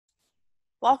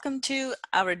Welcome to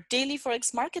our daily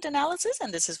Forex market analysis,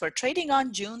 and this is for trading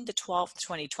on June the 12th,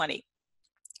 2020.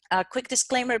 A quick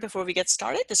disclaimer before we get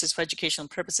started, this is for educational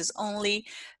purposes only.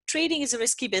 Trading is a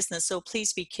risky business, so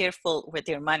please be careful with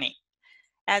your money.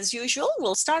 As usual,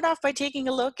 we'll start off by taking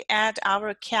a look at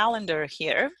our calendar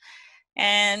here.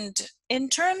 And in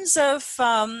terms of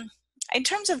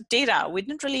data, we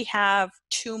didn't really have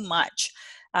too much.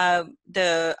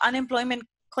 The unemployment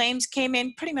claims came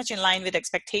in pretty much in line with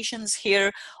expectations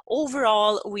here.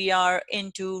 Overall, we are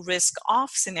into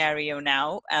risk-off scenario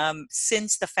now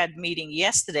since the Fed meeting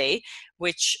yesterday,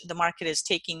 which the market is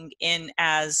taking in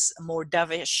as more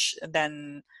dovish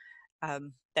than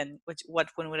what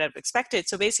one would have expected.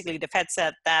 So basically, the Fed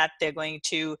said that they're going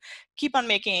to keep on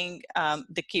making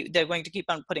they're going to keep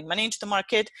on putting money into the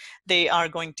market. They are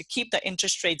going to keep the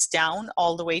interest rates down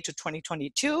all the way to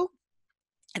 2022.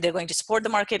 They're going to support the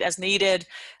market as needed,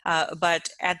 but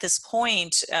at this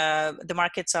point, the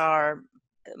markets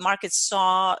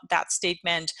saw that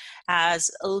statement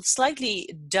as slightly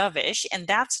dovish, and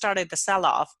that started the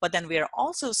sell-off. But then we are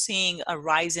also seeing a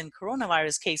rise in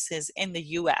coronavirus cases in the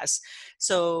US.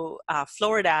 So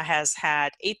Florida has had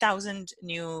 8,000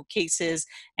 new cases,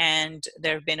 and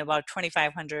there have been about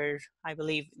 2,500, I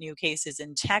believe, new cases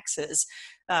in Texas.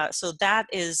 So that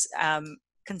is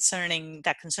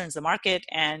that concerns the market,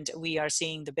 and we are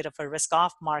seeing the bit of a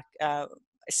risk-off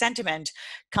sentiment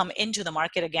come into the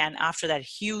market again after that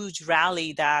huge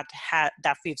rally that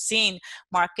we've seen.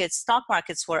 Stock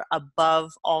markets were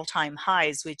above all-time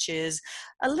highs, which is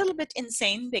a little bit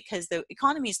insane because the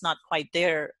economy is not quite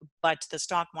there, but the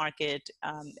stock market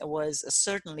was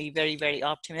certainly very, very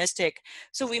optimistic.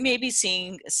 So we may be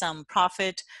seeing some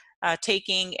profit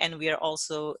taking, and we are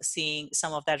also seeing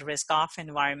some of that risk-off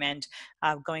environment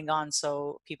going on.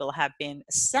 So people have been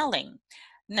selling.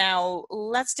 Now,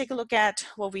 let's take a look at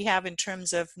what we have in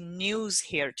terms of news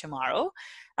here tomorrow.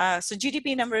 So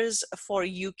GDP numbers for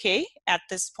UK at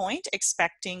this point,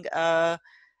 expecting a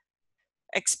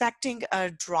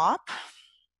drop.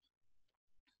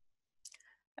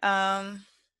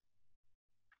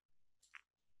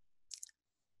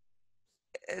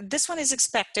 This one is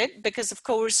expected because, of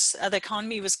course, the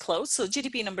economy was closed. So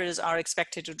GDP numbers are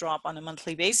expected to drop on a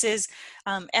monthly basis.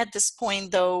 At this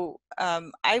point, though,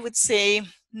 I would say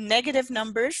negative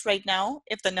numbers right now.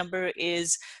 If the number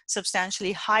is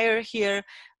substantially higher here,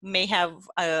 may have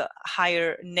a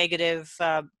higher negative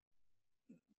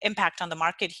impact on the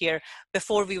market here.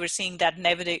 Before, we were seeing that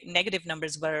negative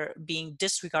numbers were being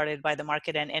disregarded by the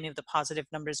market, and any of the positive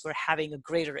numbers were having a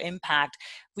greater impact.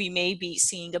 We may be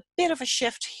seeing a bit of a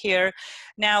shift here.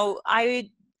 Now,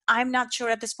 I'm not sure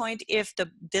at this point if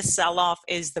this sell-off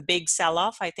is the big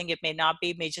sell-off. I think it may not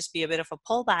be. It may just be a bit of a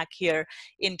pullback here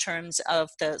in terms of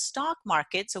the stock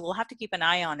market. So we'll have to keep an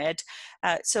eye on it.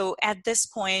 So at this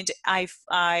point, I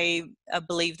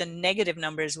believe the negative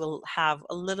numbers will have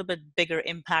a little bit bigger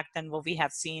impact than what we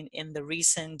have seen in the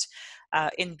recent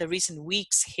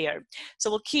weeks here. So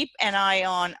we'll keep an eye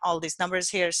on all these numbers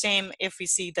here. Same, if we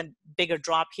see the bigger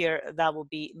drop here, that will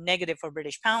be negative for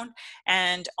British pound.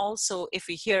 And also, if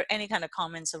we hear any kind of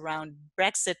comments around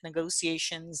Brexit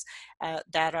negotiations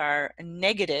that are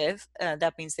negative,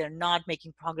 that means they're not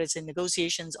making progress in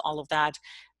negotiations. All of that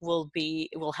will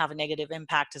have a negative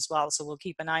impact as well. So we'll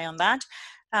keep an eye on that.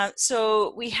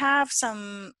 So we have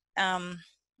some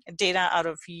data out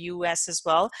of US as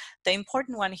well. The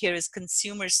important one here is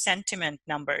consumer sentiment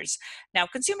numbers. Now,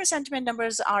 consumer sentiment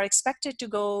numbers are expected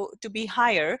to be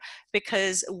higher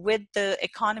because with the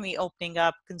economy opening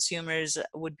up, consumers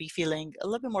would be feeling a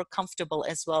little bit more comfortable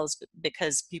as well,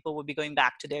 because people will be going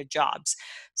back to their jobs.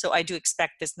 So I do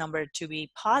expect this number to be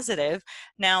positive.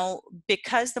 Now,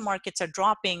 because the markets are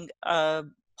dropping,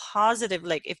 positive,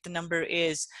 like if the number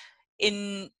is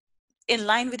in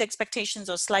line with expectations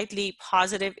or slightly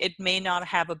positive, it may not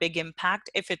have a big impact.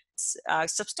 If it's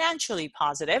substantially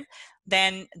positive,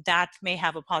 then that may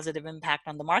have a positive impact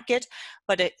on the market.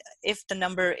 But if the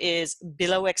number is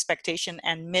below expectation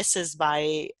and misses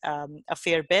by a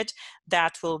fair bit,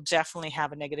 that will definitely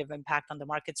have a negative impact on the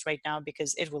markets right now,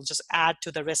 because it will just add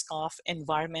to the risk-off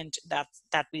environment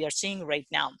that we are seeing right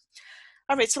now.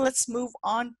 All right, so let's move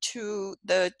on to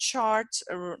the chart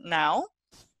now.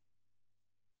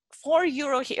 For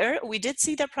euro here, we did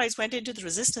see the price went into the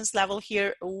resistance level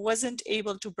here, wasn't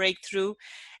able to break through,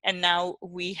 and now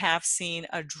we have seen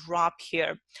a drop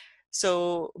here.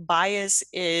 So bias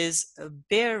is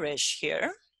bearish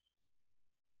here.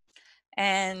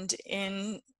 And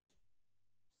in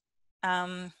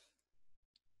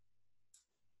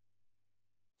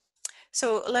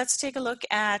So let's take a look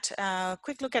at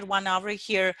quick look at 1 hour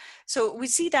here. So we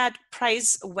see that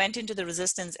price went into the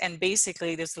resistance, and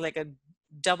basically there's like a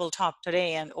double top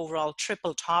today and overall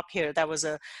triple top here. That was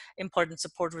a important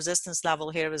support resistance level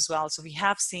here as well. So we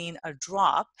have seen a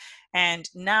drop, and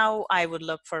now I would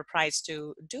look for price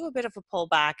to do a bit of a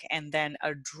pullback and then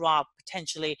a drop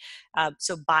potentially.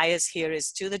 So bias here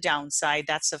is to the downside.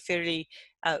 That's a fairly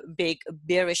big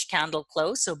bearish candle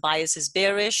close. So bias is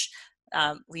bearish.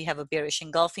 We have a bearish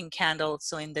engulfing candle.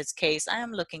 So in this case, I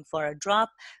am looking for a drop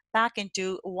back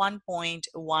into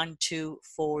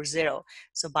 1.1240.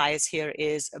 So bias here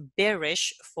is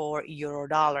bearish for euro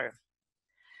dollar.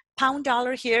 Pound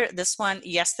dollar here, this one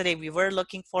yesterday we were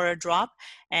looking for a drop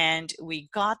and we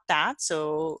got that.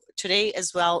 So today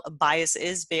as well, bias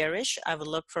is bearish. I will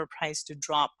look for price to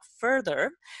drop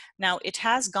further. Now it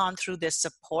has gone through this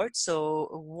support. So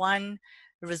one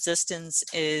resistance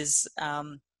is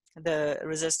the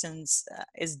resistance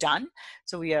is done.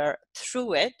 So we are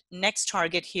through it. Next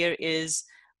target here is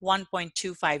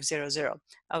 1.2500.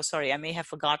 Oh, sorry, I may have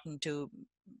forgotten to,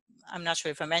 I'm not sure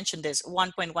if I mentioned this,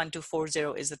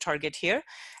 1.1240 is the target here.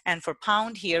 And for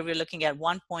pound here, we're looking at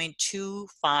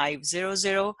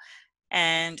 1.2500.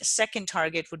 And second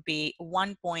target would be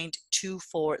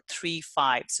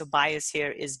 1.2435. So bias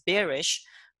here is bearish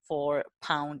for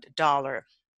pound dollar.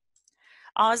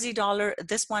 Aussie dollar,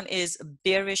 this one is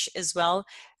bearish as well.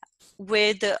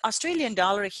 With the Australian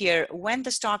dollar here, when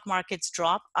the stock markets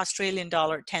drop, Australian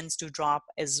dollar tends to drop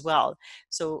as well.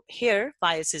 So here,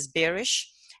 bias is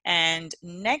bearish. And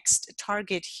next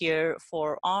target here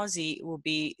for Aussie will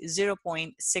be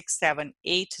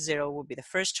 0.6780 will be the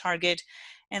first target.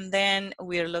 And then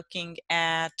we're looking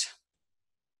at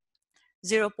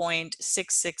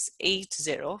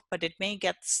 0.6680, but it may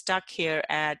get stuck here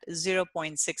at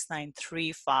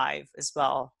 0.6935 as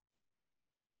well.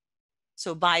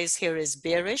 So bias here is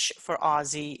bearish for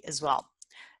Aussie as well.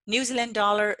 New Zealand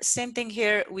dollar, same thing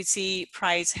here. We see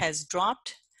price has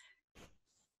dropped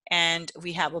and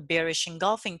we have a bearish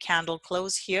engulfing candle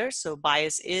close here. So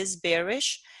bias is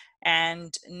bearish.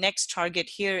 And next target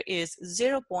here is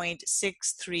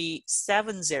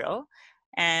 0.6370.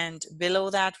 And below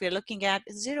that, we're looking at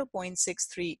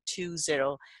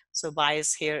 0.6320. So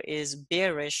bias here is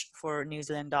bearish for New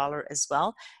Zealand dollar as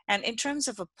well. And in terms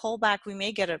of a pullback, we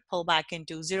may get a pullback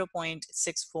into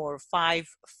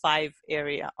 0.6455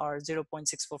 area or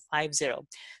 0.6450.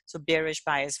 So bearish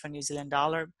bias for New Zealand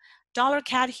dollar. Dollar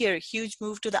CAD here, huge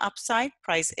move to the upside.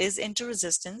 Price is into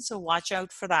resistance, so watch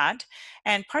out for that.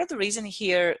 And part of the reason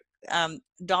here,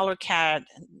 dollar CAD,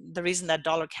 the reason that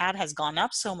dollar CAD has gone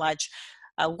up so much,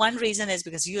 one reason is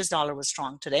because US dollar was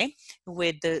strong today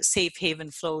with the safe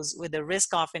haven flows, with the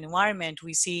risk-off environment.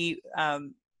 We see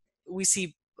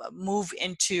move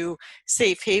into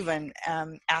safe haven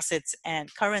assets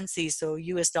and currencies. So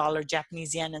US dollar,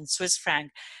 Japanese yen, and Swiss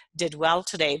franc did well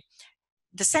today.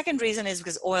 The second reason is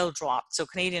because oil dropped. So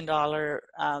Canadian dollar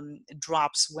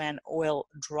drops when oil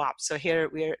drops. So here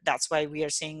that's why we are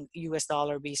seeing US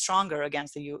dollar be stronger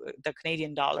against the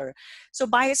Canadian dollar. So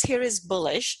bias here is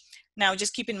bullish. Now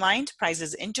just keep in mind, price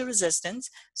is into resistance.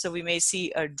 So we may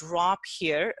see a drop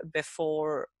here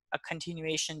before a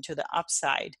continuation to the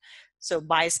upside. So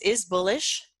bias is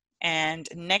bullish. And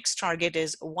next target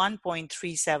is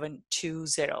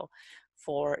 1.3720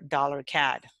 for dollar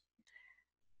CAD.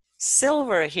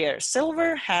 Silver here.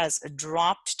 Silver has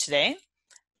dropped today,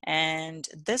 and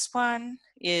this one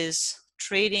is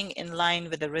trading in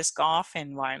line with the risk-off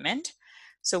environment.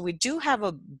 So we do have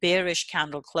a bearish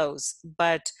candle close,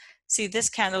 but see, this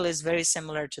candle is very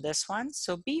similar to this one.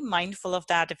 So be mindful of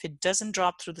that. If it doesn't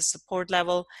drop through the support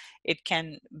level, it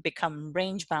can become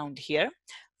range bound here.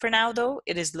 For now, though,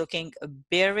 it is looking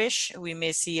bearish. We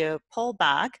may see a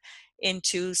pullback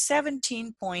into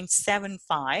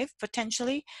 17.75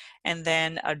 potentially, and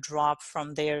then a drop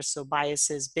from there. So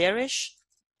bias is bearish.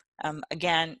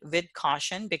 Again, with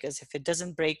caution, because if it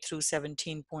doesn't break through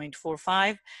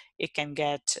 17.45, it can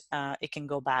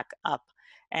go back up.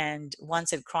 And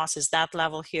once it crosses that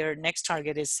level here, next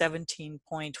target is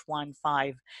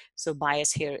 17.15. So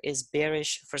bias here is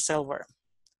bearish for silver.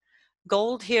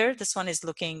 Gold here, this one is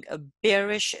looking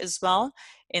bearish as well.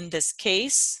 In this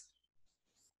case,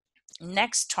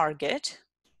 next target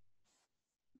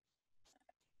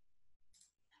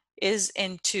is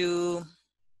into,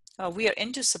 we are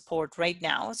into support right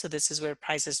now. So this is where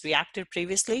prices reacted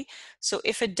previously. So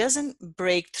if it doesn't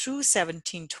break through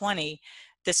 1720,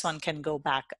 this one can go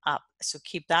back up. So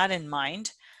keep that in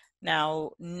mind.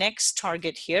 Now, next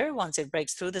target here, once it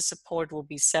breaks through the support, will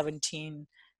be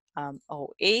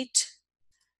 1708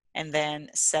 and then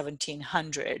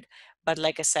 1700. But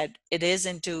like I said, it is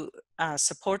into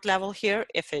support level here.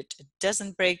 If it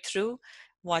doesn't break through,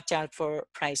 watch out for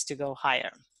price to go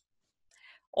higher.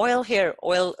 Oil here,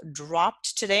 oil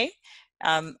dropped today.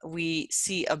 We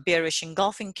see a bearish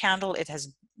engulfing candle. It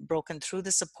has broken through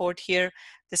the support here.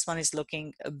 This one is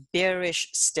looking bearish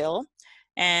still.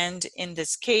 And in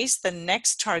this case, the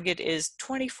next target is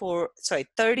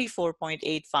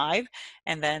 34.85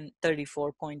 and then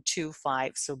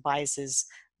 34.25. So bias is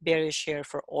bearish here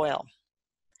for oil.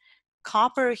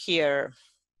 Copper here.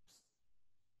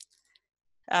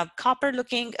 Copper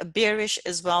looking bearish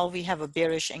as well. We have a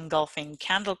bearish engulfing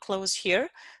candle close here.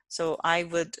 So I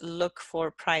would look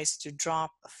for price to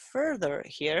drop further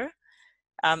here.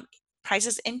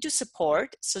 Prices into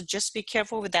support. So just be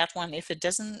careful with that one. If it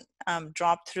doesn't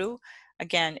drop through,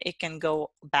 again, it can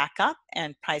go back up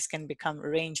and price can become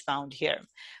range bound here.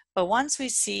 But once we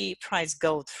see price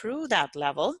go through that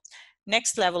level,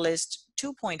 next level is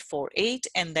 2.48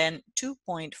 and then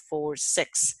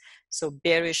 2.46. So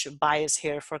bearish bias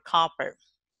here for copper.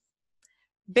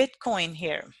 Bitcoin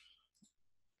here.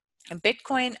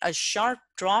 Bitcoin, a sharp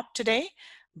drop today.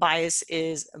 Bias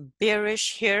is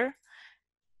bearish here.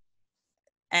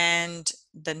 And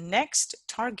the next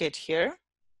target here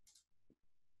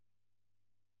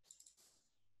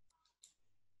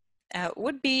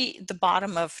would be the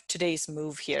bottom of today's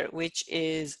move here, which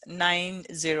is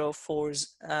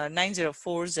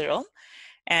 9040.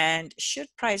 And should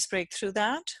price break through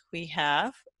that, we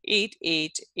have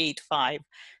 8885.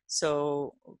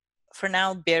 So for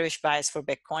now, bearish bias for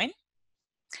Bitcoin.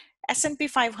 S&P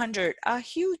 500, a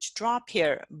huge drop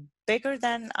here, bigger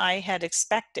than I had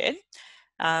expected,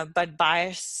 but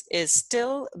bias is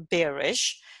still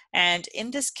bearish. And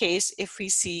in this case, if we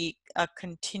see a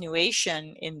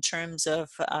continuation in terms of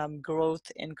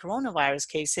growth in coronavirus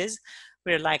cases,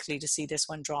 we're likely to see this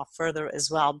one drop further as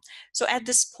well. So at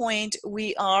this point,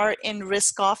 we are in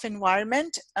risk-off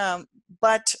environment,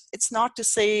 but it's not to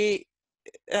say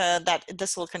that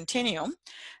this will continue.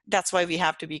 That's why we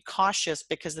have to be cautious,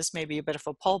 because this may be a bit of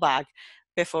a pullback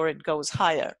before it goes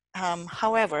higher.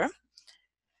 However,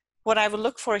 what I would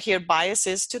look for here, bias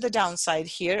is to the downside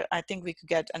here. I think we could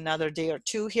get another day or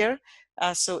two here.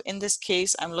 So in this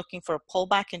case, I'm looking for a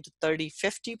pullback into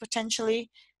 30.50 potentially,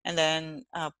 and then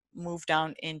move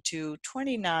down into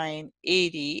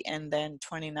 29.80 and then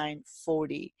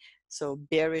 29.40. So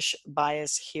bearish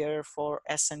bias here for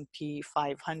S&P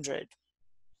 500.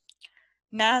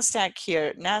 Nasdaq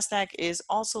here. Nasdaq is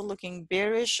also looking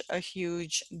bearish, a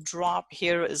huge drop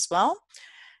here as well.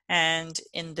 And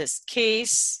in this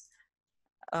case,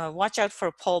 watch out for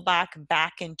a pullback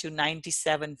back into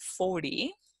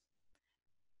 97.40.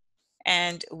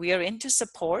 And we are into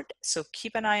support, so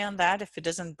keep an eye on that. If it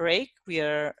doesn't break, we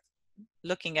are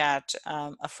looking at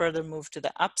a further move to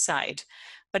the upside.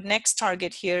 But next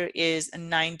target here is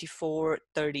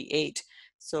 94.38.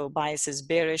 So bias is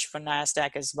bearish for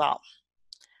NASDAQ as well.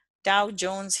 Dow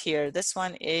Jones here, this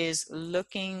one is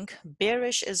looking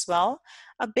bearish as well.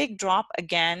 A big drop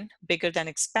again, bigger than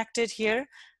expected here,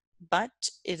 but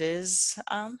it is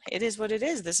what it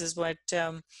is. This is what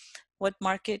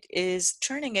market is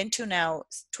turning into now.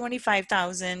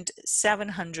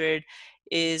 25,700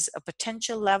 is a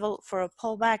potential level for a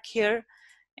pullback here,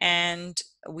 and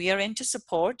we are into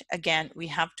support. Again, we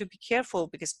have to be careful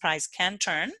because price can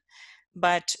turn,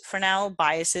 but for now,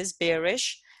 bias is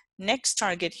bearish. Next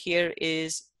target here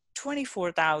is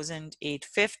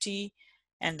 24,850,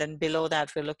 and then below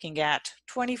that, we're looking at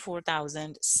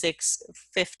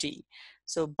 24,650.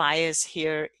 So bias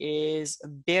here is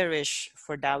bearish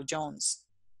for Dow Jones.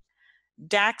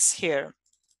 DAX here,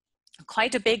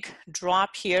 quite a big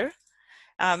drop here.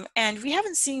 And we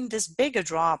haven't seen this big a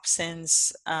drop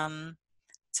since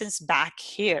back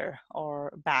here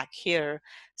or back here.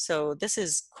 So this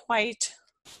is quite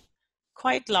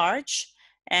large.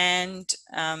 And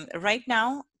right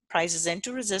now, price is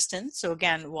into resistance. So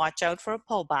again, watch out for a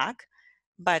pullback.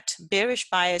 But bearish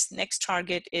bias, next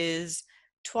target is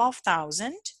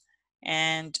 12,000.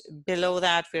 And below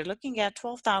that, we're looking at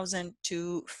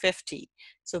 12,250.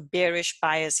 So bearish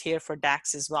bias here for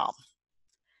DAX as well.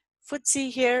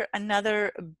 FTSE here,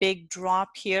 another big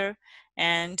drop here.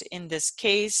 And in this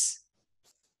case,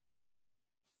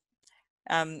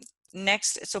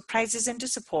 next, so price is into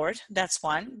support, that's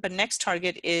one, but next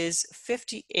target is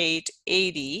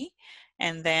 58.80,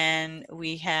 and then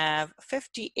we have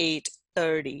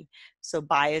 58.30. So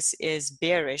bias is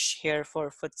bearish here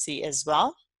for FTSE as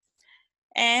well.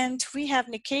 And we have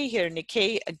Nekkei here.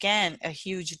 Nekkei, again, a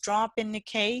huge drop in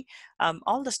Nekkei.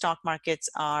 All the stock markets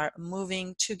are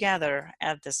moving together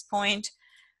at this point.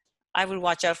 I would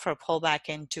watch out for a pullback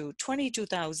into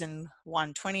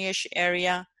 22,120-ish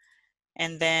area.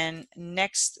 And then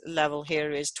next level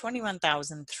here is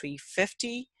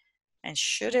 21,350. And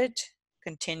should it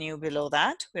continue below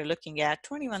that, we're looking at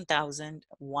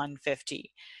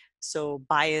 21,150. So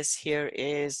bias here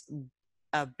is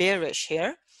bearish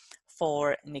here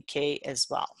for Nikkei as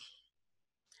well.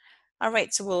 All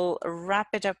right, so we'll wrap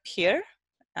it up here.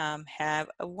 Have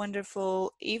a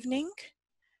wonderful evening,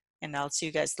 and I'll see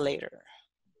you guys later.